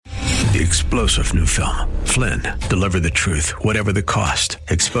The explosive new film, Flynn, deliver the truth, whatever the cost,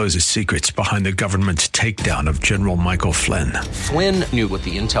 exposes secrets behind the government's takedown of General Michael Flynn. Flynn knew what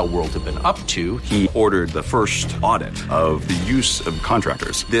the intel world had been up to. He ordered the first audit of the use of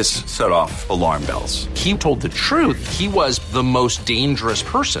contractors. This set off alarm bells. He told the truth. He was the most dangerous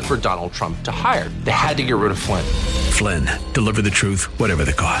person for Donald Trump to hire. They had to get rid of Flynn. Flynn, deliver the truth, whatever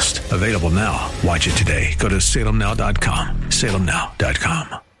the cost. Available now. Watch it today. Go to salemnow.com.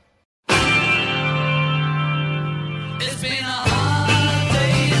 salemnow.com. It's been a hard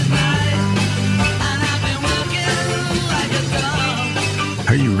day's night, and I've been working like a dog.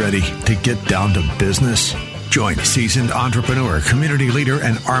 Are you ready to get down to business? Join seasoned entrepreneur, community leader,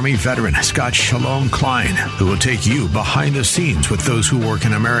 and Army veteran Scott Shalom Klein, who will take you behind the scenes with those who work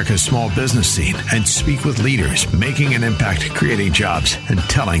in America's small business scene and speak with leaders making an impact, creating jobs, and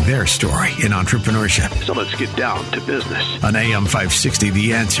telling their story in entrepreneurship. So let's get down to business. On AM 560,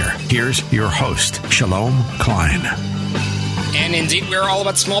 The Answer, here's your host, Shalom Klein. And indeed, we're all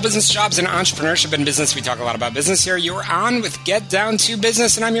about small business, jobs, and entrepreneurship and business. We talk a lot about business here. You're on with Get Down to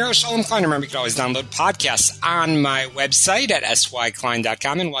Business, and I'm your host, Shalom Klein. Remember, you can always download podcasts on my website at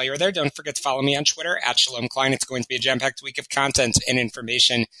syklein.com. And while you're there, don't forget to follow me on Twitter at Shalom Klein. It's going to be a jam-packed week of content and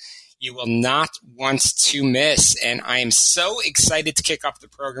information you will not want to miss. And I am so excited to kick off the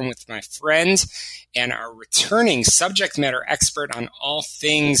program with my friend and our returning subject matter expert on all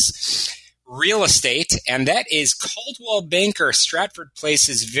things real estate, and that is Coldwell Banker Stratford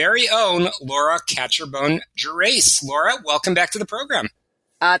Place's very own Laura Catcherbone-Gerace. Laura, welcome back to the program.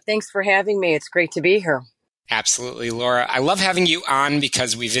 Thanks for having me. It's great to be here. Absolutely, Laura. I love having you on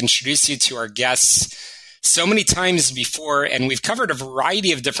because we've introduced you to our guests so many times before, and we've covered a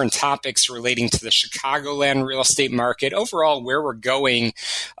variety of different topics relating to the Chicagoland real estate market, overall where we're going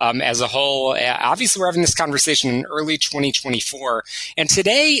as a whole. Obviously, we're having this conversation in early 2024. And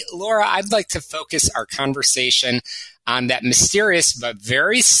today, Laura, I'd like to focus our conversation on that mysterious but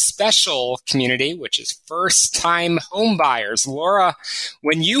very special community, which is first-time home buyers. Laura,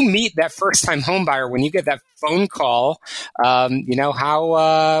 when you meet that first-time home buyer, when you get that phone call, how do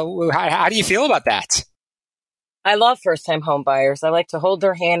you feel about that? I love first-time home buyers. I like to hold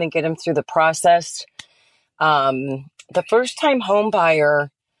their hand and get them through the process. The first-time home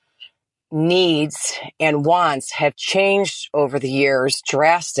buyer needs and wants have changed over the years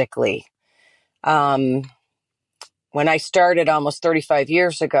drastically. When I started almost 35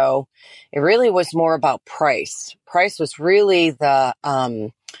 years ago, it really was more about price. Price was really the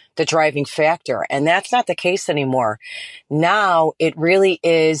driving factor, and that's not the case anymore. Now it really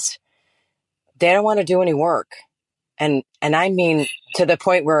is. They don't want to do any work. And I mean, to the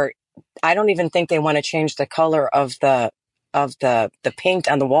point where I don't even think they want to change the color of the paint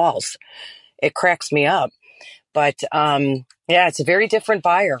on the walls. It cracks me up. But it's a very different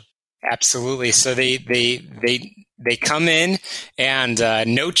buyer. Absolutely. So they come in and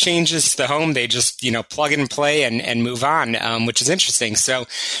no changes to the home. They just, plug and play and move on, which is interesting. So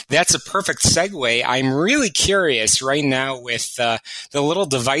that's a perfect segue. I'm really curious right now with the little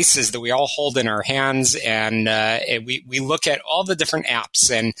devices that we all hold in our hands, and we look at all the different apps,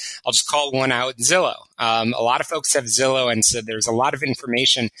 and I'll just call one out, Zillow. A lot of folks have Zillow, and so there's a lot of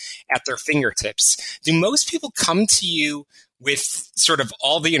information at their fingertips. Do most people come to you with sort of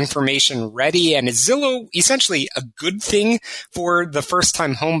all the information ready? And is Zillow essentially a good thing for the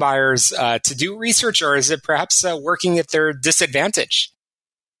first-time home buyers to do research, or is it perhaps working at their disadvantage?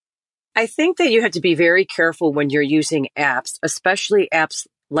 I think that you have to be very careful when you're using apps, especially apps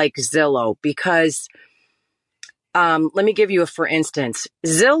like Zillow, because let me give you for instance.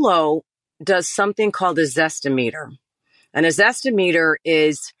 Zillow does something called a Zestimeter. And a Zestimeter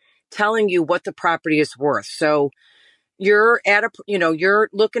is telling you what the property is worth. So you're you're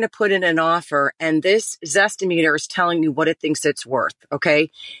looking to put in an offer, and this Zestimeter is telling you what it thinks it's worth. Okay.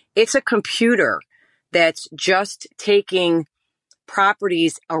 It's a computer that's just taking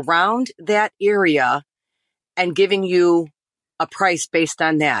properties around that area and giving you a price based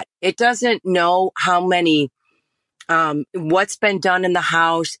on that. It doesn't know how many, what's been done in the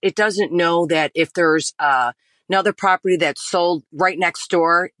house. It doesn't know that if there's another property that's sold right next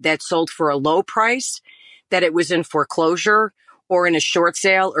door that's sold for a low price, that it was in foreclosure or in a short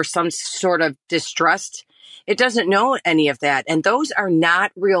sale or some sort of distressed. It doesn't know any of that. And those are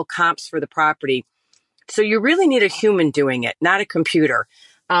not real comps for the property. So you really need a human doing it, not a computer.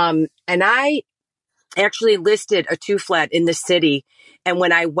 And I actually listed a 2-flat in the city. And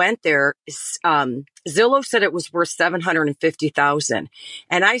when I went there, Zillow said it was worth $750,000.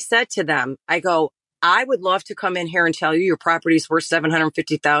 And I said to them, I go, I would love to come in here and tell you your property is worth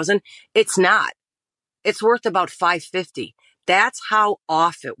 $750,000. It's not. It's worth about $550 That's how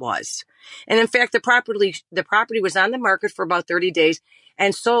off it was. And in fact, the property was on the market for about 30 days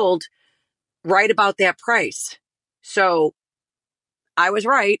and sold right about that price. So I was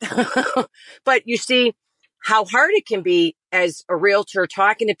right. But you see how hard it can be as a realtor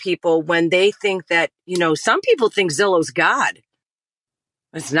talking to people when they think that, some people think Zillow's God.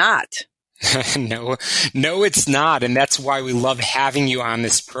 It's not. No, it's not. And that's why we love having you on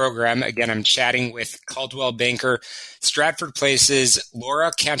this program. Again, I'm chatting with Coldwell Banker, Stratford Place's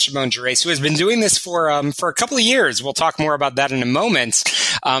Laura Cachabon-Gerace, who has been doing this for a couple of years. We'll talk more about that in a moment.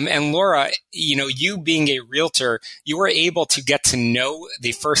 And Laura, you being a realtor, you were able to get to know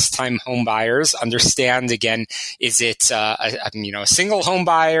the first-time home buyers, understand, again, is it a single home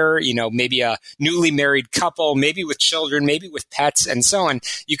buyer, maybe a newly married couple, maybe with children, maybe with pets, and so on.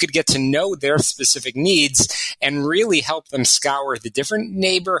 You could get to know their specific needs and really help them scour the different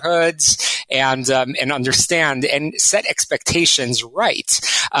neighborhoods and understand and set expectations right.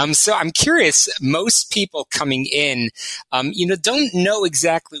 So I'm curious, most people coming in, don't know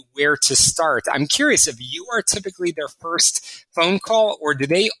exactly where to start. I'm curious if you are typically their first phone call, or do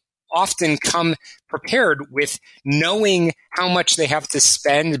they often come prepared with knowing how much they have to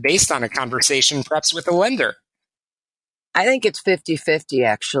spend based on a conversation, perhaps with a lender? I think it's 50-50,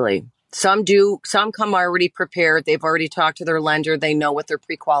 actually. Some do. Some come already prepared. They've already talked to their lender. They know what they're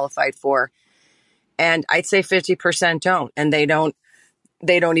pre-qualified for. And I'd say 50% don't. And they don't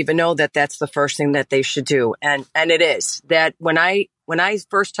even know that that's the first thing that they should do. And it is that when I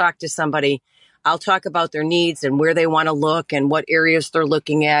first talk to somebody, I'll talk about their needs and where they want to look and what areas they're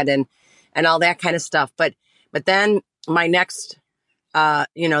looking at and all that kind of stuff. But then my next, the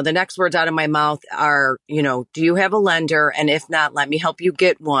next words out of my mouth are, do you have a lender? And if not, let me help you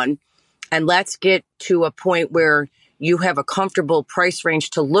get one. And let's get to a point where you have a comfortable price range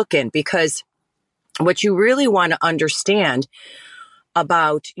to look in, because what you really want to understand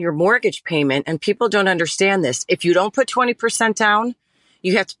about your mortgage payment, and people don't understand this, if you don't put 20% down,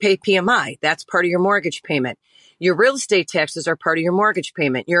 you have to pay PMI. That's part of your mortgage payment. Your real estate taxes are part of your mortgage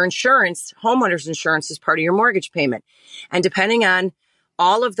payment. Your insurance, homeowner's insurance, is part of your mortgage payment. And depending on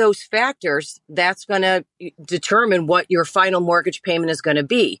all of those factors, that's going to determine what your final mortgage payment is going to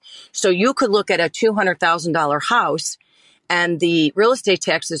be. So you could look at a $200,000 house and the real estate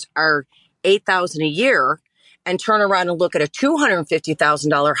taxes are $8,000 a year, and turn around and look at a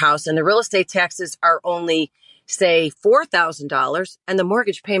 $250,000 house and the real estate taxes are only, say, $4,000 and the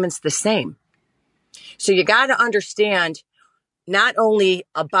mortgage payment's the same. So you got to understand not only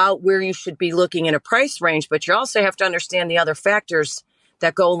about where you should be looking in a price range, but you also have to understand the other factors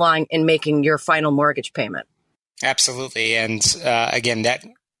that go along in making your final mortgage payment. Absolutely. And again, that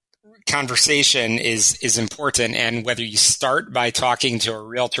conversation is important. And whether you start by talking to a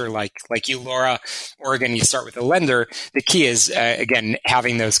realtor like you, Laura, or again, you start with a lender, the key is, again,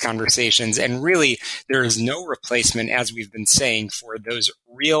 having those conversations. And really, there is no replacement, as we've been saying, for those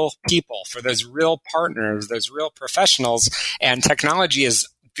real people, for those real partners, those real professionals. And technology is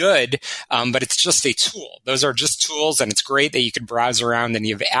good, but it's just a tool. Those are just tools, and it's great that you can browse around and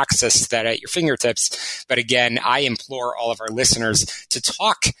you have access to that at your fingertips. But again, I implore all of our listeners to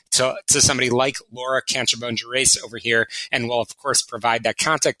talk to somebody like Laura Cachabon-Gerace over here, and we'll of course provide that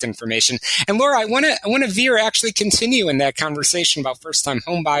contact information. And Laura, I want to actually continue in that conversation about first-time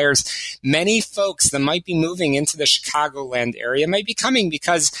home buyers. Many folks that might be moving into the Chicagoland area might be coming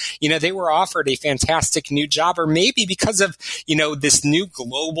because they were offered a fantastic new job, or maybe because of this new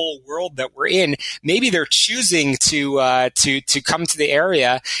global world that we're in. Maybe they're choosing to come to the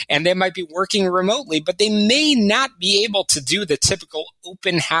area, and they might be working remotely, but they may not be able to do the typical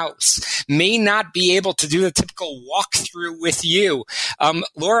open house, may not be able to do the typical walkthrough with you.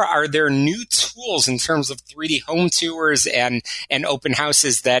 Laura, are there new tools in terms of 3D home tours and open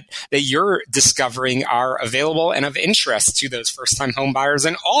houses that you're discovering are available and of interest to those first-time home buyers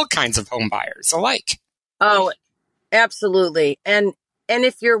and all kinds of home buyers alike? Oh, absolutely. And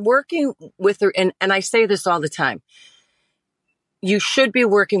if you're working with her, and I say this all the time, you should be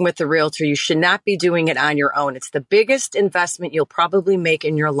working with a realtor. You should not be doing it on your own. It's the biggest investment you'll probably make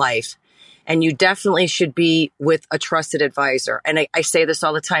in your life. And you definitely should be with a trusted advisor. And I say this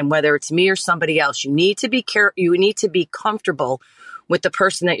all the time, whether it's me or somebody else, you need to be comfortable with the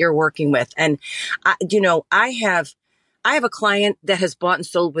person that you're working with. And, I have a client that has bought and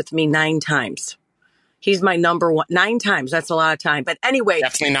sold with me 9 times. He's my number one. 9 times. That's a lot of time. But anyway.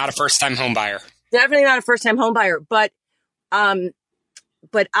 Definitely not a first-time home buyer. Definitely not a first-time home buyer. But I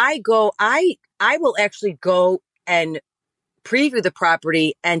will actually go and preview the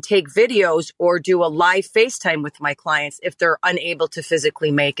property and take videos or do a live FaceTime with my clients if they're unable to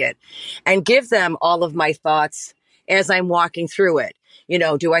physically make it, and give them all of my thoughts as I'm walking through it.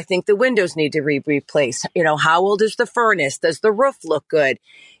 Do I think the windows need to be replaced? How old is the furnace? Does the roof look good?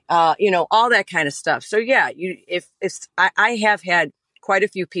 All that kind of stuff. So yeah, I have had quite a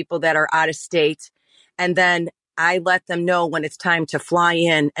few people that are out of state, and then I let them know when it's time to fly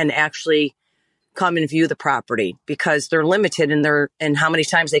in and actually come and view the property, because they're limited in how many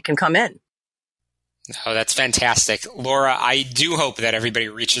times they can come in. Oh, that's fantastic. Laura, I do hope that everybody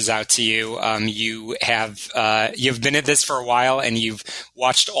reaches out to you. You've been at this for a while, and you've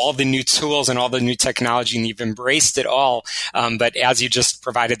watched all the new tools and all the new technology, and you've embraced it all. But as you just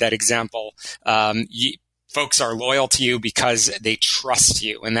provided that example, folks are loyal to you because they trust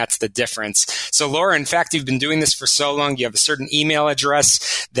you, and that's the difference. So, Laura, in fact, you've been doing this for so long. You have a certain email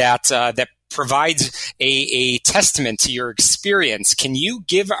address that provides a testament to your experience. Can you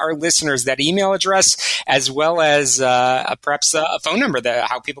give our listeners that email address, as well as perhaps a phone number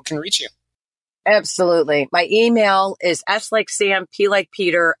how people can reach you? Absolutely. My email is S like Sam, P like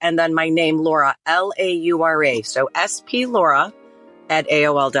Peter, and then my name, Laura, Laura. So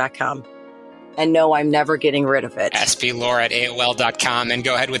splaura@aol.com. And no, I'm never getting rid of it. splaura@aol.com. And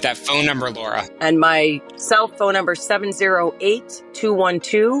go ahead with that phone number, Laura. And my cell phone number,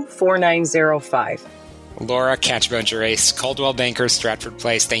 708-212-4905. Laura Catchbone-Gerace, Coldwell Banker, Stratford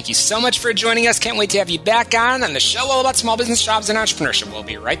Place. Thank you so much for joining us. Can't wait to have you back on the show all about small business, jobs, and entrepreneurship. We'll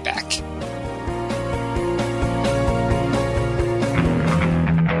be right back.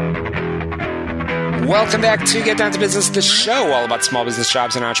 Welcome back to Get Down to Business, the show all about small business,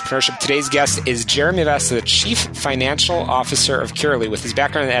 jobs, and entrepreneurship. Today's guest is Jeremy Vesta, the Chief Financial Officer of Curaleaf. With his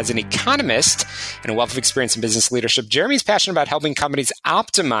background as an economist and a wealth of experience in business leadership, Jeremy's passionate about helping companies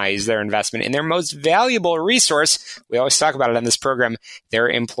optimize their investment in their most valuable resource. We always talk about it on this program, their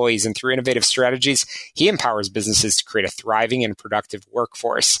employees. And through innovative strategies, he empowers businesses to create a thriving and productive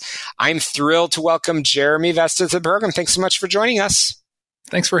workforce. I'm thrilled to welcome Jeremy Vesta to the program. Thanks so much for joining us.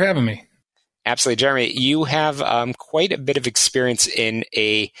 Thanks for having me. Absolutely. Jeremy, you have quite a bit of experience in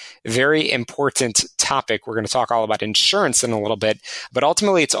a very important topic. We're going to talk all about insurance in a little bit, but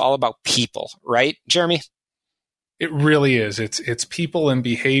ultimately it's all about people, right, Jeremy? It really is. It's people and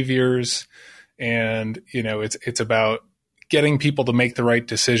behaviors, and it's about getting people to make the right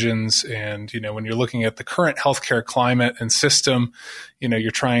decisions. And when you're looking at the current healthcare climate and system, you're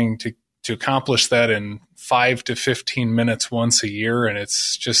trying to accomplish that in 5 to 15 minutes once a year, and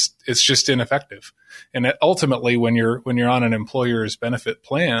it's just ineffective. And ultimately, when you're on an employer's benefit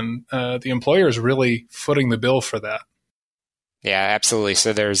plan, the employer is really footing the bill for that. Yeah, absolutely.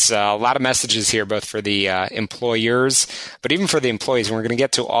 So there's a lot of messages here, both for the employers, but even for the employees. And we're going to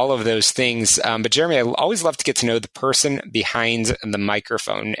get to all of those things. But Jeremy, I always love to get to know the person behind the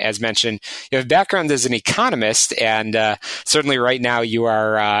microphone. As mentioned, you have a background as an economist, and certainly right now you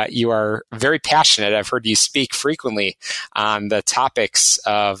are very passionate. I've heard you speak frequently on the topics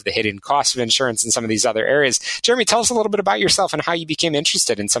of the hidden costs of insurance and some of these other areas. Jeremy, tell us a little bit about yourself and how you became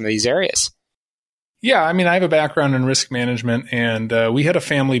interested in some of these areas. Yeah, I have a background in risk management, and we had a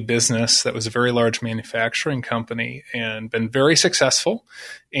family business that was a very large manufacturing company and been very successful,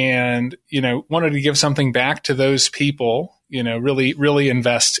 and, wanted to give something back to those people, really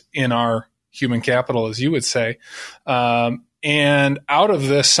invest in our human capital, as you would say. And out of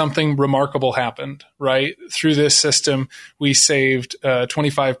this, something remarkable happened, right? Through this system, we saved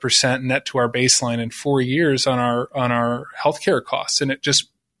 25% net to our baseline in 4 years on our healthcare costs, and it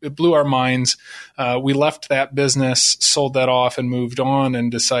blew our minds. We left that business, sold that off, and moved on,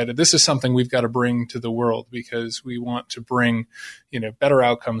 and decided this is something we've got to bring to the world, because we want to bring, better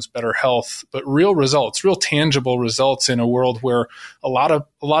outcomes, better health, but real results, real tangible results in a world where a lot of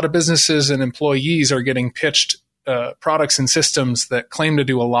businesses and employees are getting pitched products and systems that claim to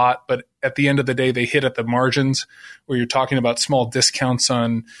do a lot, but at the end of the day, they hit at the margins, where you're talking about small discounts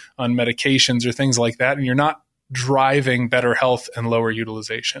on medications or things like that, and you're not driving better health and lower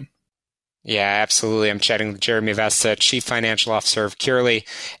utilization. Yeah, absolutely. I'm chatting with Jeremy Vesta, Chief Financial Officer of Curaleaf.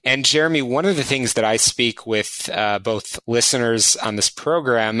 And Jeremy, one of the things that I speak with both listeners on this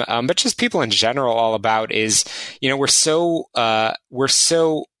program, but just people in general all about is, it's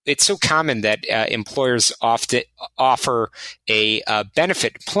so common that employers often offer a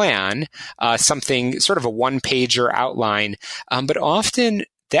benefit plan, something sort of a one-pager outline, but often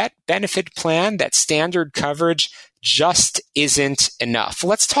that benefit plan, that standard coverage, just isn't enough.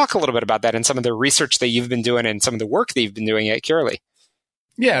 Let's talk a little bit about that and some of the research that you've been doing and some of the work that you've been doing at Curaleaf.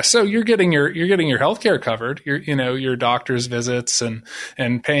 Yeah, so you're getting your healthcare covered, your doctor's visits and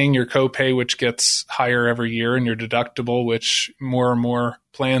paying your copay, which gets higher every year, and your deductible, which more and more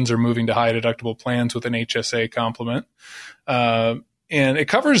plans are moving to high deductible plans with an HSA complement, and it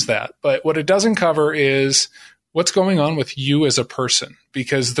covers that. But what it doesn't cover is what's going on with you as a person?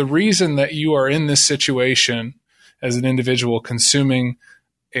 Because the reason that you are in this situation as an individual consuming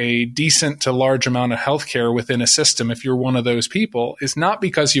a decent to large amount of healthcare within a system, if you're one of those people, is not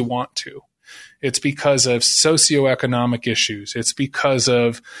because you want to. It's because of socioeconomic issues. It's because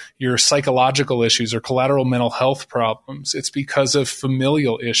of your psychological issues or collateral mental health problems. It's because of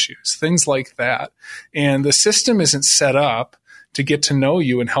familial issues, things like that. And the system isn't set up to get to know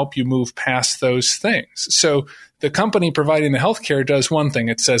you and help you move past those things. So the company providing the healthcare does one thing.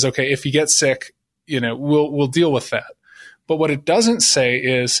 It says, okay, if you get sick, we'll deal with that. But what it doesn't say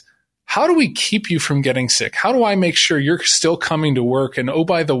is, how do we keep you from getting sick? How do I make sure you're still coming to work? And oh,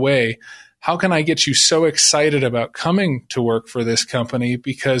 by the way, how can I get you so excited about coming to work for this company?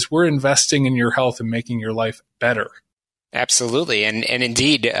 Because we're investing in your health and making your life better. Absolutely. And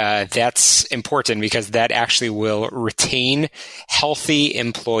indeed, that's important because that actually will retain healthy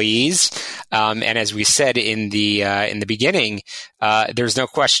employees. And as we said in the beginning, there's no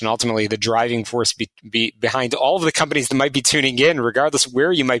question, ultimately, the driving force behind all of the companies that might be tuning in, regardless of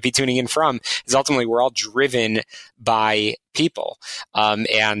where you might be tuning in from, is ultimately we're all driven by people.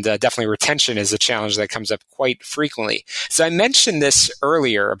 And definitely retention is a challenge that comes up quite frequently. So I mentioned this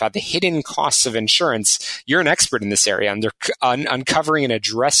earlier about the hidden costs of insurance. You're an expert in this area, uncovering and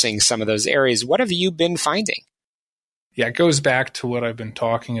addressing some of those areas. What have you been finding? Yeah, it goes back to what I've been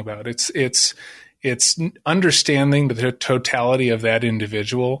talking about. It's understanding the totality of that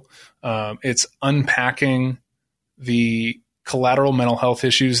individual. It's unpacking the collateral mental health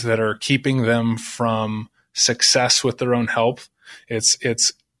issues that are keeping them from success with their own health.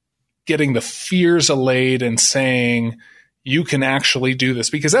 It's getting the fears allayed and saying you can actually do this,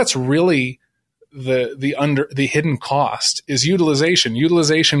 because that's really the hidden cost is utilization.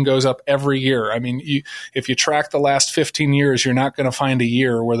 Utilization goes up every year. I mean, if you track the last 15 years, you're not going to find a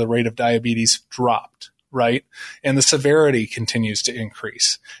year where the rate of diabetes dropped, right? And the severity continues to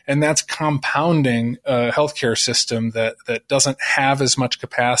increase. And that's compounding a healthcare system that doesn't have as much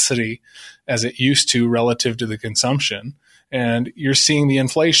capacity as it used to relative to the consumption. And you're seeing the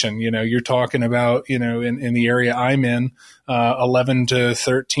inflation. You're talking about, in the area I'm in, 11 to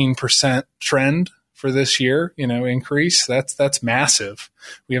 13% trend for this year, increase. That's massive.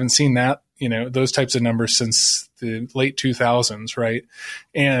 We haven't seen that, those types of numbers since the late 2000s, right?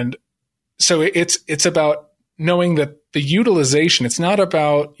 And so it's about knowing that the utilization, it's not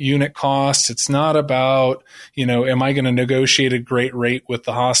about unit costs. It's not about, am I going to negotiate a great rate with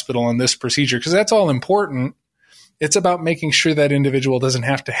the hospital on this procedure? Because that's all important. It's about making sure that individual doesn't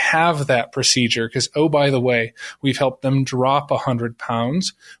have to have that procedure because, oh, by the way, we've helped them drop 100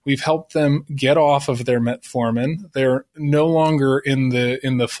 pounds. We've helped them get off of their metformin. They're no longer in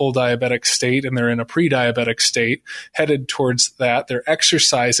the full diabetic state, and they're in a pre-diabetic state headed towards that. They're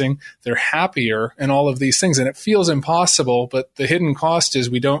exercising. They're happier and all of these things. And it feels impossible, but the hidden cost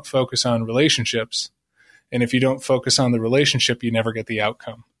is we don't focus on relationships. And if you don't focus on the relationship, you never get the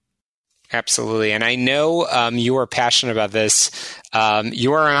outcome. Absolutely. And I know you are passionate about this.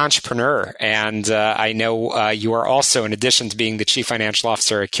 You are an entrepreneur, and I know you are also, in addition to being the chief financial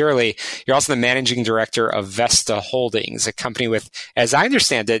officer at Curely, you're also the managing director of Vesta Holdings, a company with, as I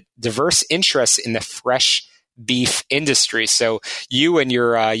understand it, diverse interests in the fresh beef industry. So you and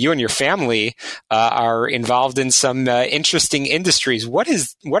your family are involved in some interesting industries. What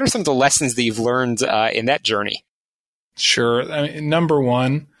are some of the lessons that you've learned in that journey? Sure. I mean, number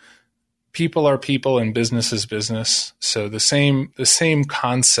one, people are people and business is business. So the same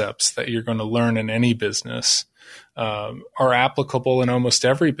concepts that you're going to learn in any business are applicable in almost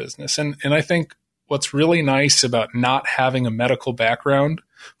every business. And I think what's really nice about not having a medical background,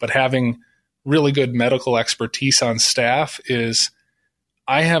 but having really good medical expertise on staff is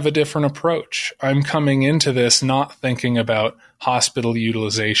I have a different approach. I'm coming into this not thinking about hospital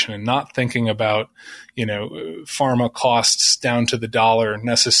utilization and not thinking about, pharma costs down to the dollar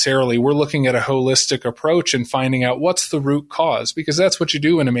necessarily. We're looking at a holistic approach and finding out what's the root cause, because that's what you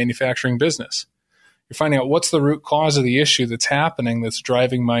do in a manufacturing business. You're finding out what's the root cause of the issue that's happening that's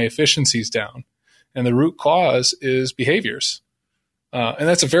driving my efficiencies down. And the root cause is behaviors. And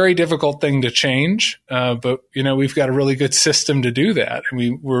that's a very difficult thing to change, but we've got a really good system to do that,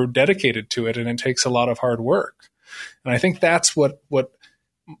 and we're dedicated to it, and it takes a lot of hard work. And I think that's what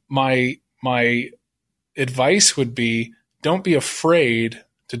my advice would be: don't be afraid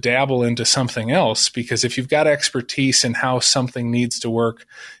to dabble into something else, because if you've got expertise in how something needs to work,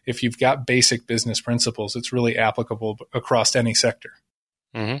 if you've got basic business principles, it's really applicable across any sector.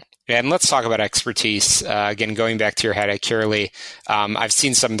 Mm-hmm. And let's talk about expertise. Again, going back to your head at Curaleaf, I've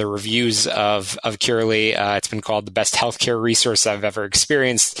seen some of the reviews of Curaleaf. It's been called the best healthcare resource I've ever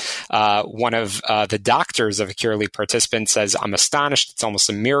experienced. One of the doctors of a Curaleaf participant says, "I'm astonished. It's almost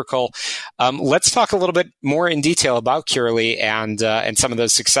a miracle." Let's talk a little bit more in detail about Curaleaf and some of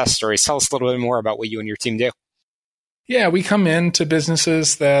those success stories. Tell us a little bit more about what you and your team do. Yeah, we come into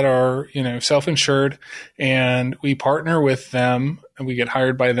businesses that are, self-insured, and we partner with them, and we get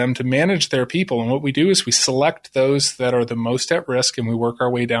hired by them to manage their people. And what we do is we select those that are the most at risk, and we work our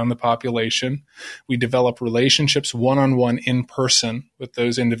way down the population. We develop relationships one-on-one in person with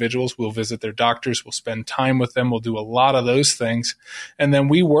those individuals. We'll visit their doctors. We'll spend time with them. We'll do a lot of those things. And then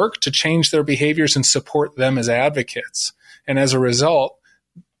we work to change their behaviors and support them as advocates. And as a result,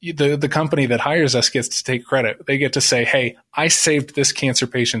 the company that hires us gets to take credit. They get to say, hey, I saved this cancer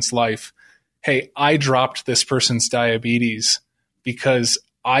patient's life. Hey, I dropped this person's diabetes because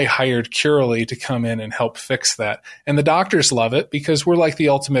I hired Curaleaf to come in and help fix that. And the doctors love it because we're like the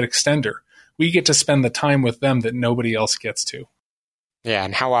ultimate extender. We get to spend the time with them that nobody else gets to. Yeah,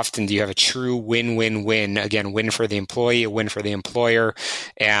 and how often do you have a true win-win-win? Again, win for the employee, a win for the employer,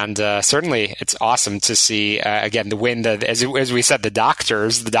 and certainly it's awesome to see, again, the win. As we said, the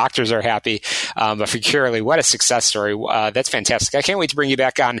doctors are happy, but for Curaleaf, what a success story. That's fantastic. I can't wait to bring you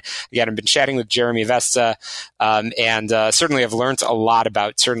back on. Again, I've been chatting with Jeremy Vesta, and certainly I've learned a lot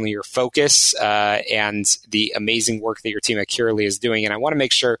about certainly your focus and the amazing work that your team at Curaleaf is doing, and I want to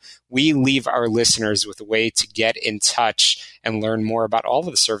make sure we leave our listeners with a way to get in touch and learn more about all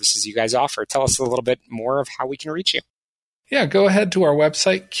of the services you guys offer. Tell us a little bit more of how we can reach you. Yeah, go ahead to our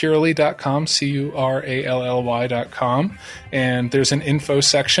website, Curally.com, Curally.com, and there's an info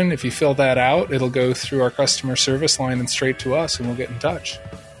section. If you fill that out, it'll go through our customer service line and straight to us, and we'll get in touch.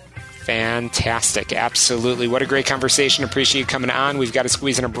 Fantastic. Absolutely. What a great conversation. Appreciate you coming on. We've got to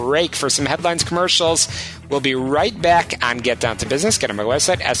squeeze in a break for some headlines commercials. We'll be right back on Get Down to Business. Get on my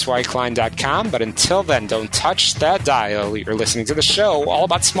website, SYKlein.com. But until then, don't touch that dial. You're listening to the show all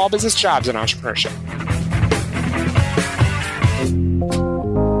about small business jobs and entrepreneurship.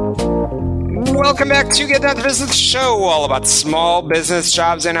 Welcome back to Get Down to Business show, all about small business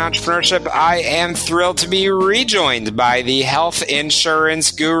jobs and entrepreneurship. I am thrilled to be rejoined by the health insurance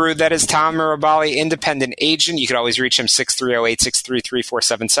guru that is Tom Mirabali, independent agent. You can always reach him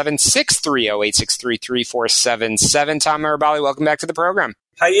 630-863-3477, 630-863-3477. Tom Mirabali, welcome back to the program.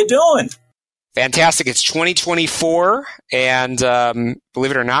 How you doing? Fantastic. It's 2024, and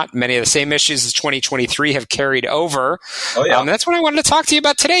believe it or not, many of the same issues as 2023 have carried over. Oh, yeah. That's what I wanted to talk to you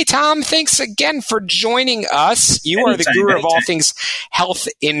about today. Tom, thanks again for joining us. You are the guru of all things health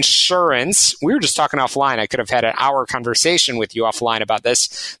insurance. We were just talking offline. I could have had an hour conversation with you offline about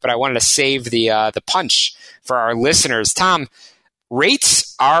this, but I wanted to save the punch for our listeners. Tom,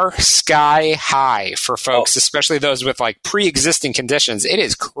 rates are sky high for folks, especially those with like pre-existing conditions. It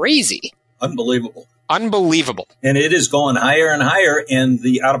is crazy. Unbelievable. And it is going higher and higher, and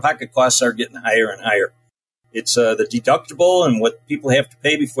the out-of-pocket costs are getting higher and higher. It's the deductible and what people have to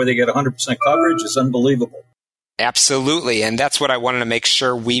pay before they get 100% coverage is unbelievable. Absolutely. And that's what I wanted to make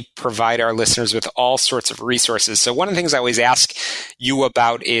sure we provide our listeners with all sorts of resources. So one of the things I always ask you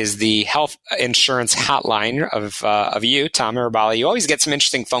about is the health insurance hotline of you, Tom Mirabali. You always get some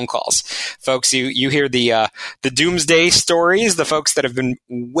interesting phone calls. Folks, you hear the doomsday stories, the folks that have been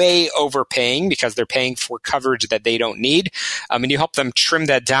way overpaying because they're paying for coverage that they don't need. And you help them trim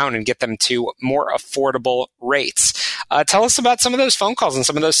that down and get them to more affordable rates. Tell us about some of those phone calls and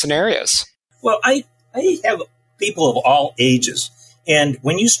some of those scenarios. Well, I have people of all ages. And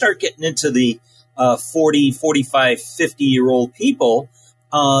when you start getting into the 40, 45, 50-year-old people,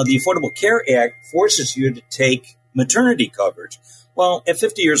 the Affordable Care Act forces you to take maternity coverage. Well, at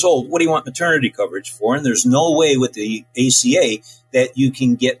 50 years old, what do you want maternity coverage for? And there's no way with the ACA that you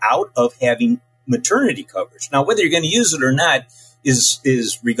can get out of having maternity coverage. Now, whether you're going to use it or not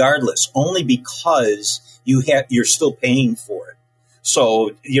is regardless, only because you're still paying for it.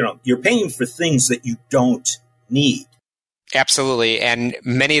 So, you're paying for things that you don't need. Absolutely. And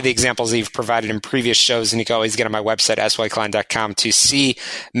many of the examples that you've provided in previous shows, and you can always get on my website, SYKlein.com, to see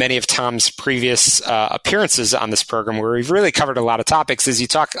many of Tom's previous appearances on this program, where we've really covered a lot of topics, is you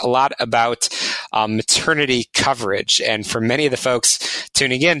talk a lot about maternity coverage. And for many of the folks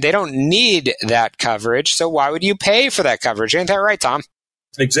tuning in, they don't need that coverage. So why would you pay for that coverage? Ain't that right, Tom?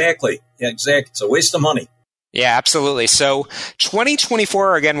 Exactly. Yeah, exactly. It's a waste of money. Yeah, absolutely. So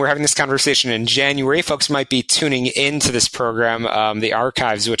 2024, again, we're having this conversation in January. Folks might be tuning into this program, the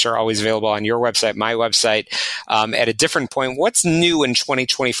archives, which are always available on your website, my website, at a different point. What's new in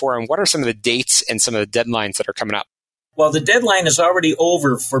 2024, and what are some of the dates and some of the deadlines that are coming up? Well, the deadline is already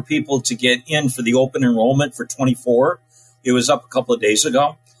over for people to get in for the open enrollment for 24. It was up a couple of days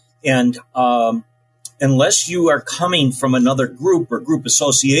ago. And unless you are coming from another group or group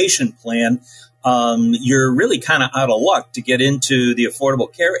association plan, you're really kind of out of luck to get into the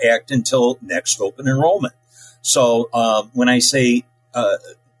Affordable Care Act until next open enrollment. So when I say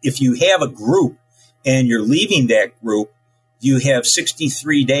if you have a group and you're leaving that group, you have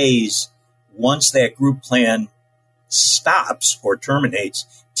 63 days once that group plan stops or terminates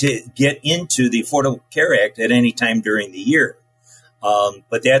to get into the Affordable Care Act at any time during the year.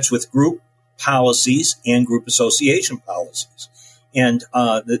 But that's with group policies and group association policies. And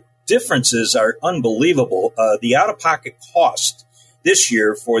the differences are unbelievable. The out-of-pocket cost this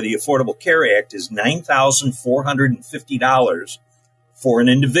year for the Affordable Care Act is $9,450 for an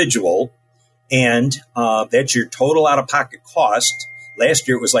individual. And that's your total out-of-pocket cost. Last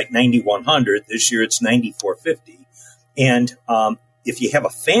year it was like $9,100. This year it's $9,450. And if you have a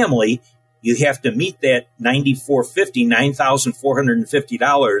family, you have to meet that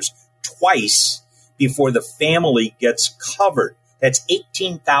 $9,450 twice before the family gets covered. That's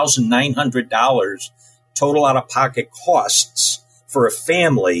 $18,900 total out-of-pocket costs for a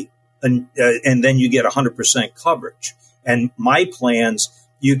family, and then you get 100% coverage. And my plans,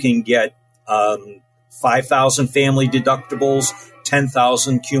 you can get 5,000 family deductibles,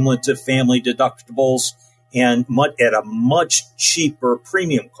 10,000 cumulative family deductibles, and at a much cheaper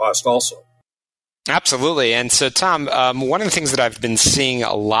premium cost also. Absolutely. And so, Tom, one of the things that I've been seeing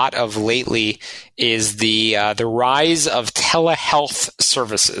a lot of lately is the rise of telehealth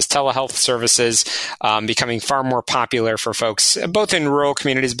services. Telehealth services becoming far more popular for folks, both in rural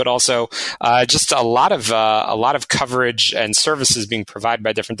communities, but also just a lot of coverage and services being provided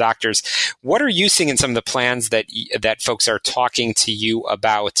by different doctors. What are you seeing in some of the plans that folks are talking to you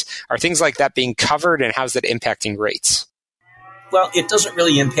about? Are things like that being covered, and how's that impacting rates? Well, it doesn't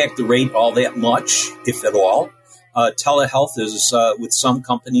really impact the rate all that much, if at all. Telehealth is, with some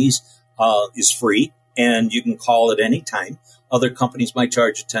companies, is free, and you can call at any time. Other companies might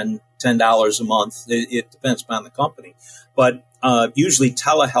charge you $10 a month. It depends upon the company. But usually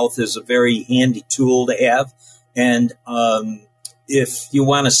telehealth is a very handy tool to have. And if you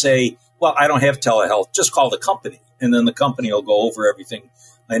want to say, well, I don't have telehealth, just call the company, and then the company will go over everything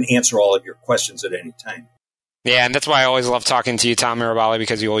and answer all of your questions at any time. Yeah, and that's why I always love talking to you, Tom Mirabali,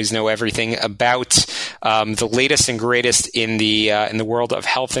 because you always know everything about the latest and greatest in the world of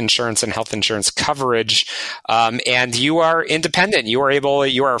health insurance and health insurance coverage. And you are independent. You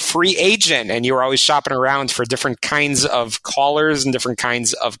are a free agent, and you are always shopping around for different kinds of callers and different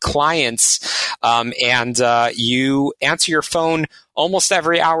kinds of clients. And you answer your phone almost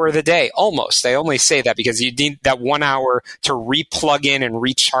every hour of the day. Almost. I only say that because you need that 1 hour to replug in and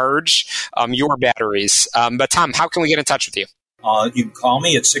recharge your batteries. But Tom, how can we get in touch with you? You can call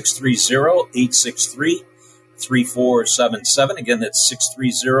me at 630-863-3477. Again, that's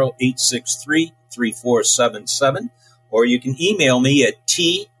 630-863-3477. Or you can email me at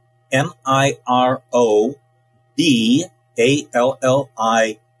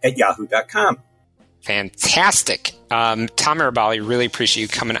tmirobally@yahoo.com. Fantastic. Tom Mirabali, really appreciate you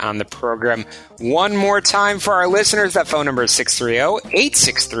coming on the program. One more time for our listeners, that phone number is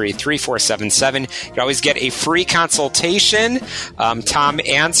 630-863-3477. You can always get a free consultation. Tom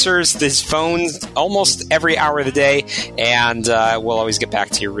answers these phones almost every hour of the day, and we'll always get back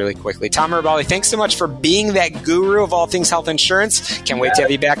to you really quickly. Tom Mirabali, thanks so much for being that guru of all things health insurance. Can't wait to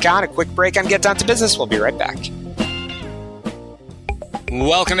have you back on. A quick break on Get Down to Business. We'll be right back.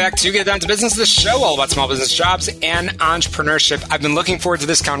 Welcome back to Get Down to Business, the show all about small business jobs and entrepreneurship. I've been looking forward to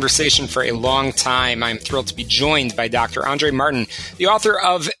this conversation for a long time. I'm thrilled to be joined by Dr. Andre Martin, the author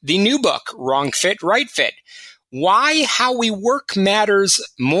of the new book, Wrong Fit, Right Fit. Why How We Work Matters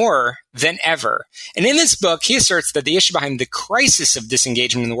More Than Ever. And in this book, he asserts that the issue behind the crisis of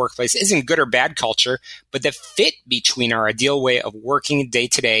disengagement in the workplace isn't good or bad culture, but the fit between our ideal way of working day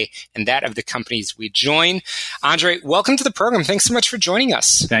to day and that of the companies we join. Andre, welcome to the program. Thanks so much for joining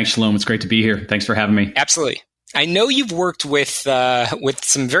us. Thanks, Shalom. It's great to be here. Thanks for having me. Absolutely. I know you've worked with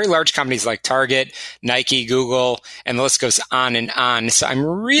some very large companies like Target, Nike, Google, and the list goes on and on. So I'm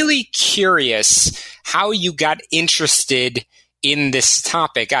really curious how you got interested in this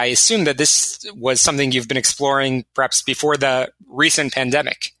topic. I assume that this was something you've been exploring perhaps before the recent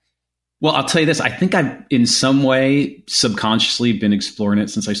pandemic. Well, I'll tell you this. I think I've in some way subconsciously been exploring it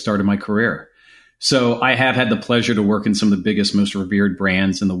since I started my career. So I have had the pleasure to work in some of the biggest, most revered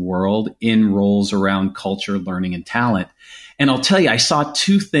brands in the world in roles around culture, learning, and talent. And I'll tell you, I saw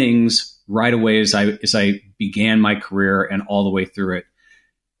two things right away as I began my career and all the way through it.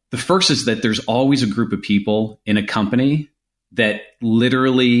 The first is that there's always a group of people in a company that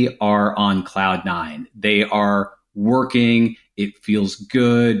literally are on cloud nine. They are working. It feels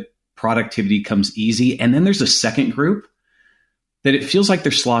good. Productivity comes easy. And then there's a second group that it feels like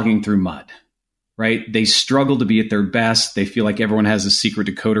they're slogging through mud, right? They struggle to be at their best. They feel like everyone has a secret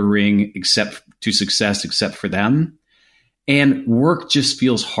decoder ring except to success, except for them. And work just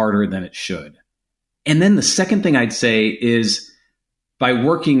feels harder than it should. And then the second thing I'd say is, by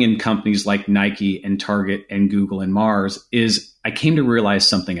working in companies like Nike and Target and Google and Mars, is I came to realize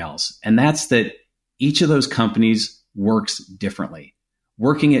something else. And that's that each of those companies works differently.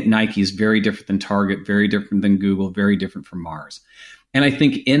 Working at Nike is very different than Target, very different than Google, very different from Mars. And I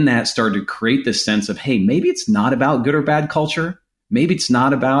think in that started to create this sense of, hey, maybe it's not about good or bad culture. Maybe it's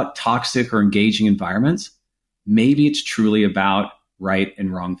not about toxic or engaging environments. Maybe it's truly about right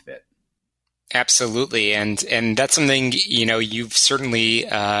and wrong fit. Absolutely. And that's something, you've certainly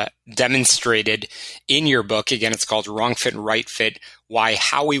demonstrated in your book. Again, it's called Wrong Fit and Right Fit, Why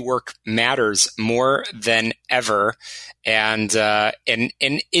How We Work Matters More Than Ever. And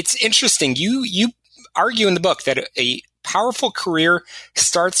it's interesting. You argue in the book that a powerful career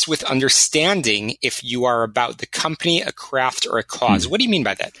starts with understanding if you are about the company, a craft, or a cause. What do you mean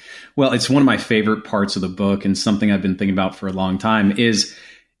by that? Well, it's one of my favorite parts of the book, and something I've been thinking about for a long time is,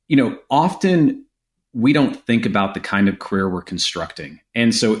 often we don't think about the kind of career we're constructing.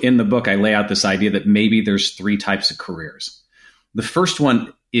 And so in the book, I lay out this idea that maybe there's 3 types of careers. The first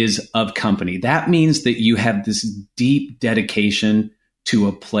one is of company. That means that you have this deep dedication to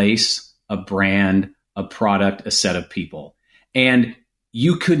a place, a brand, a product, a set of people, and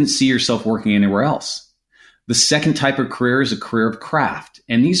you couldn't see yourself working anywhere else. The second type of career is a career of craft.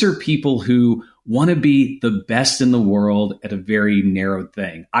 And these are people who want to be the best in the world at a very narrow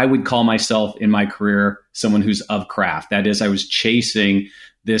thing. I would call myself in my career someone who's of craft. That is, I was chasing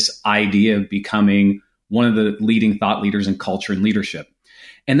this idea of becoming one of the leading thought leaders in culture and leadership.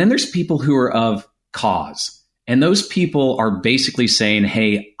 And then there's people who are of cause. And those people are basically saying,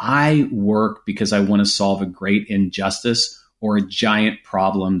 hey, I work because I want to solve a great injustice or a giant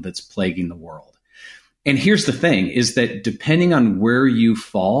problem that's plaguing the world. And here's the thing, is that depending on where you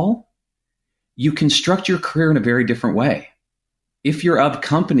fall, you construct your career in a very different way. If you're of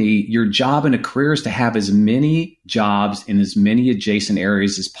company, your job in a career is to have as many jobs in as many adjacent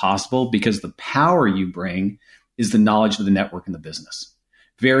areas as possible, because the power you bring is the knowledge of the network and the business.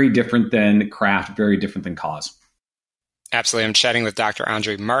 Very different than craft, very different than cause. Absolutely. I'm chatting with Dr.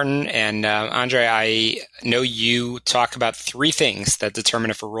 Andre Martin. And Andre, I know you talk about 3 things that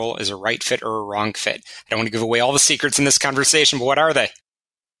determine if a role is a right fit or a wrong fit. I don't want to give away all the secrets in this conversation, but what are they?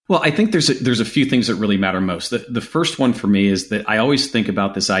 Well, I think there's a few things that really matter most. The first one for me is that I always think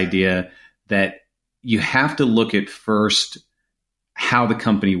about this idea that you have to look at first how the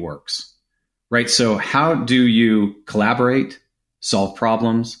company works, right? So how do you collaborate, solve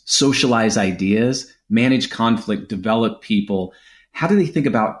problems, socialize ideas, manage conflict, develop people? How do they think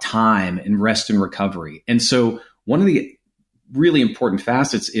about time and rest and recovery? And so one of the really important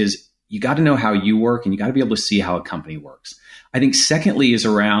facets is you got to know how you work, and you got to be able to see how a company works. I think secondly is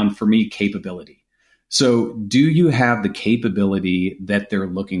around, for me, capability. So do you have the capability that they're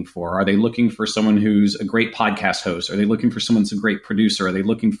looking for? Are they looking for someone who's a great podcast host? Are they looking for someone who's a great producer? Are they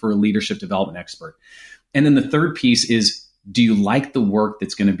looking for a leadership development expert? And then the third piece is, do you like the work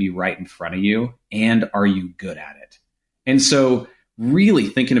that's going to be right in front of you? And are you good at it? And so really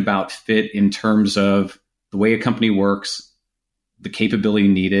thinking about fit in terms of the way a company works, the capability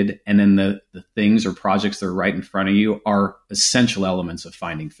needed, and then the things or projects that are right in front of you are essential elements of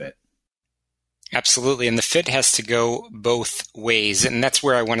finding fit. Absolutely. And the fit has to go both ways. And that's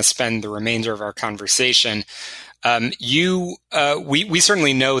where I want to spend the remainder of our conversation. We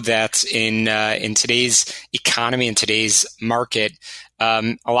certainly know that in today's economy, in today's market,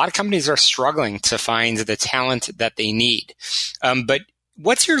 a lot of companies are struggling to find the talent that they need. But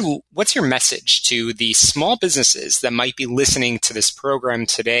what's your message to the small businesses that might be listening to this program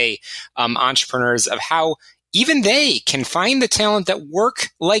today, entrepreneurs, of how even they can find the talent that work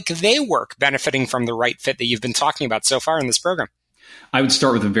like they work, benefiting from the right fit that you've been talking about so far in this program? I would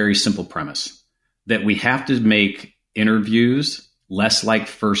start with a very simple premise, that we have to make interviews less like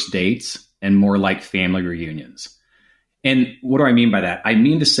first dates and more like family reunions. And what do I mean by that? I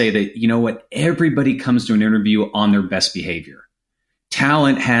mean to say that, everybody comes to an interview on their best behavior.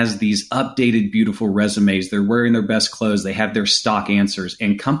 Talent has these updated, beautiful resumes. They're wearing their best clothes. They have their stock answers.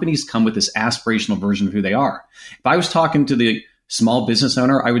 And companies come with this aspirational version of who they are. If I was talking to the small business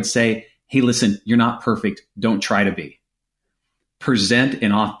owner, I would say, hey, listen, you're not perfect. Don't try to be. Present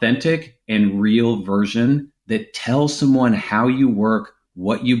an authentic and real version that tells someone how you work,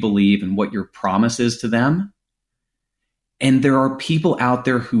 what you believe and what your promise is to them. And there are people out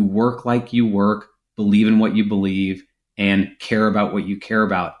there who work like you work, believe in what you believe, and care about what you care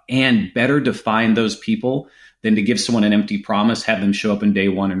about. And better to find those people than to give someone an empty promise, have them show up in day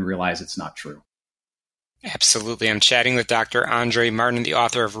one and realize it's not true. Absolutely. I'm chatting with Dr. Andre Martin, the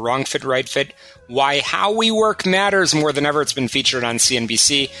author of Wrong Fit, Right Fit, Why How We Work Matters More Than Ever. It's been featured on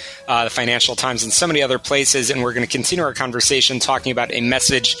CNBC, the Financial Times, and so many other places. And we're going to continue our conversation talking about a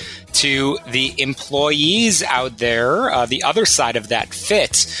message to the employees out there, the other side of that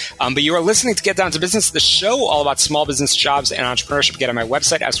fit. But you are listening to Get Down to Business, the show all about small business, jobs, and entrepreneurship. Get on my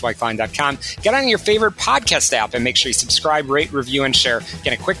website, SYKlein.com. Get on your favorite podcast app and make sure you subscribe, rate, review, and share.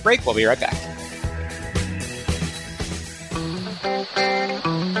 Get a quick break. We'll be right back.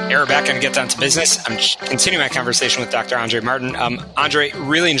 We're back on Get Down to Business. I'm continuing my conversation with Dr. Andre Martin. Andre,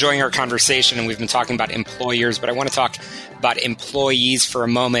 really enjoying our conversation, and we've been talking about employers, but I want to talk about employees for a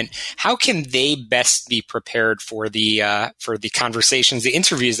moment. How can they best be prepared for the conversations, the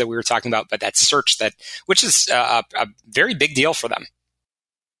interviews that we were talking about, but that search, which is a very big deal for them?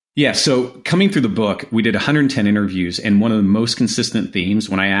 Yeah. So coming through the book, we did 110 interviews, and one of the most consistent themes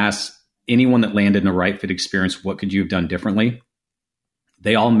when I asked anyone that landed in a right fit experience, what could you have done differently?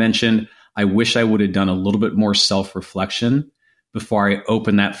 They all mentioned, I wish I would have done a little bit more self-reflection before I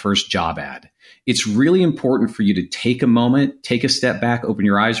opened that first job ad. It's really important for you to take a moment, take a step back, open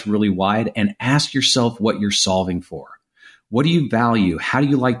your eyes really wide, and ask yourself what you're solving for. What do you value? How do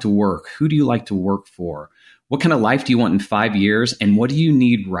you like to work? Who do you like to work for? What kind of life do you want in 5 years? And what do you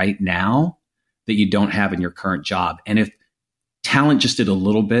need right now that you don't have in your current job? And if talent just did a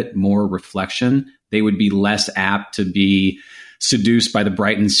little bit more reflection, they would be less apt to be seduced by the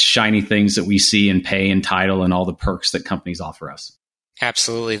bright and shiny things that we see in pay and title and all the perks that companies offer us.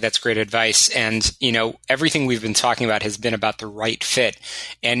 Absolutely. That's great advice. And, everything we've been talking about has been about the right fit.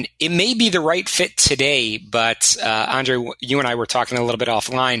 And it may be the right fit today, but Andre, you and I were talking a little bit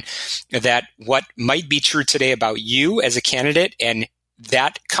offline that what might be true today about you as a candidate and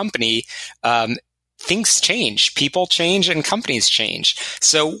that company, things change, people change, and companies change.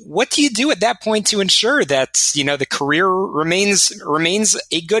 So what do you do at that point to ensure that, the career remains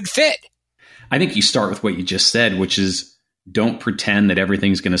a good fit? I think you start with what you just said, which is don't pretend that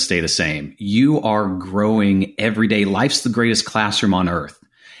everything's going to stay the same. You are growing every day. Life's the greatest classroom on earth.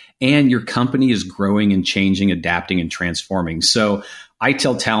 And your company is growing and changing, adapting, and transforming. So I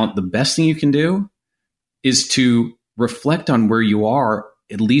tell talent the best thing you can do is to reflect on where you are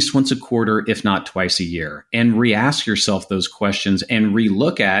at least once a quarter, if not twice a year, and re-ask yourself those questions and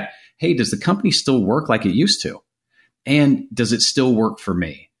re-look at, hey, does the company still work like it used to? And does it still work for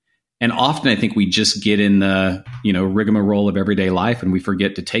me? And often I think we just get in the, rigmarole of everyday life and we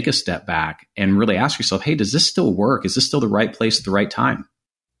forget to take a step back and really ask yourself, hey, does this still work? Is this still the right place at the right time?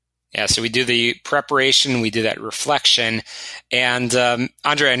 Yeah, so we do the preparation, we do that reflection. And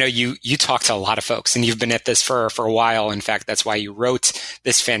Andre, I know you talk to a lot of folks and you've been at this for a while. In fact, that's why you wrote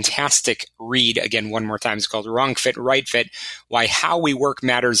this fantastic read. Again, one more time, it's called Wrong Fit, Right Fit, Why How We Work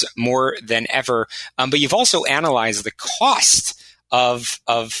Matters More Than Ever. But you've also analyzed the cost of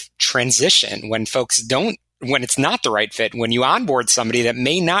transition when it's not the right fit, when you onboard somebody that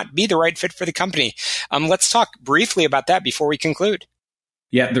may not be the right fit for the company. Let's talk briefly about that before we conclude.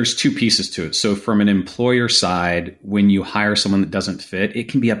 Yeah, there's two pieces to it. So from an employer side, when you hire someone that doesn't fit, it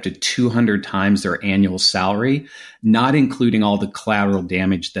can be up to 200 times their annual salary, not including all the collateral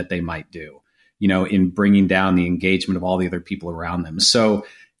damage that they might do, in bringing down the engagement of all the other people around them. So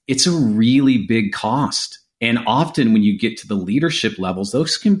it's a really big cost. And often when you get to the leadership levels,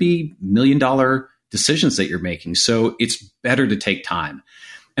 those can be $1 million decisions that you're making. So it's better to take time.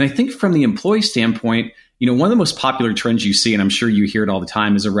 And I think from the employee standpoint, one of the most popular trends you see, and I'm sure you hear it all the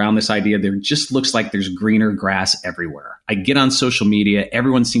time, is around this idea there just looks like there's greener grass everywhere. I get on social media,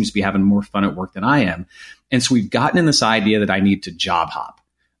 everyone seems to be having more fun at work than I am. And so we've gotten in this idea that I need to job hop,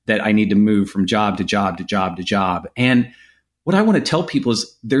 that I need to move from job to job to job to job. And what I want to tell people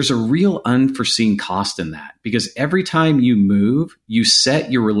is there's a real unforeseen cost in that, because every time you move, you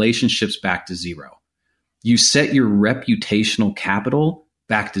set your relationships back to zero. You set your reputational capital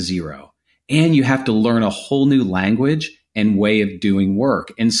back to zero. And you have to learn a whole new language and way of doing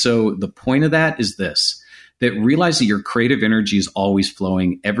work. And so the point of that is this, that realize that your creative energy is always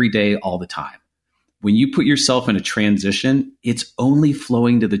flowing every day, all the time. When you put yourself in a transition, it's only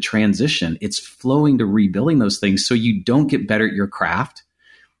flowing to the transition. It's flowing to rebuilding those things so you don't get better at your craft.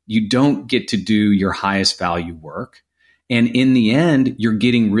 You don't get to do your highest value work. And in the end, you're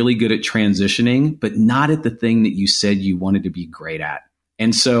getting really good at transitioning, but not at the thing that you said you wanted to be great at.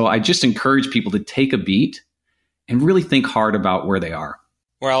 And so I just encourage people to take a beat and really think hard about where they are.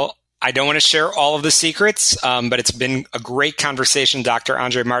 Well, I don't want to share all of the secrets, but it's been a great conversation, Dr.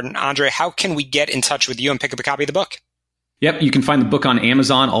 Andre Martin. Andre, how can we get in touch with you and pick up a copy of the book? Yep, you can find the book on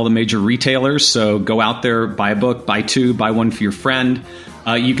Amazon, all the major retailers. So go out there, buy a book, buy two, buy one for your friend.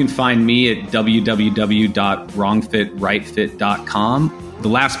 You can find me at www.wrongfitrightfit.com. The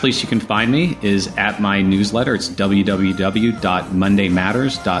last place you can find me is at my newsletter. It's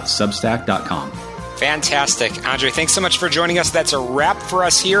www.mondaymatters.substack.com. Fantastic. Andre, thanks so much for joining us. That's a wrap for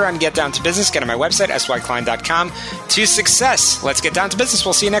us here on Get Down to Business. Get on my website, syklein.com, to success. Let's get down to business.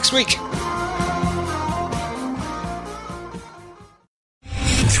 We'll see you next week.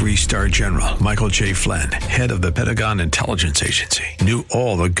 3-star General Michael J. Flynn, head of the Pentagon Intelligence Agency, knew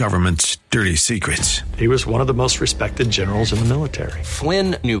all the government's dirty secrets. He was one of the most respected generals in the military.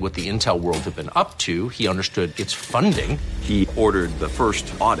 Flynn knew what the intel world had been up to. He understood its funding. He ordered the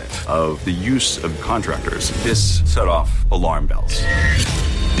first audit of the use of contractors. This set off alarm bells.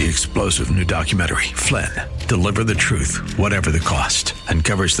 The explosive new documentary, Flynn, Deliver the Truth, Whatever the Cost,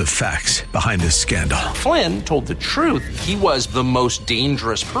 uncovers the facts behind this scandal. Flynn told the truth. He was the most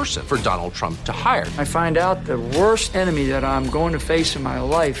dangerous person for Donald Trump to hire. I find out the worst enemy that I'm going to face in my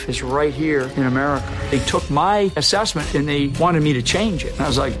life is right here in America. They took my assessment and they wanted me to change it. And I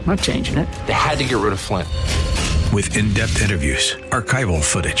was like, I'm not changing it. They had to get rid of Flynn. With in-depth interviews, archival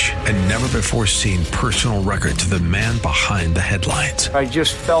footage, and never-before-seen personal records of the man behind the headlines. I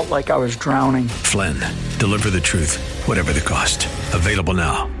just felt like I was drowning. Flynn, Deliver the Truth, Whatever the Cost. Available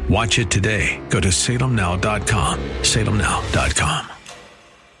now. Watch it today. Go to salemnow.com. salemnow.com.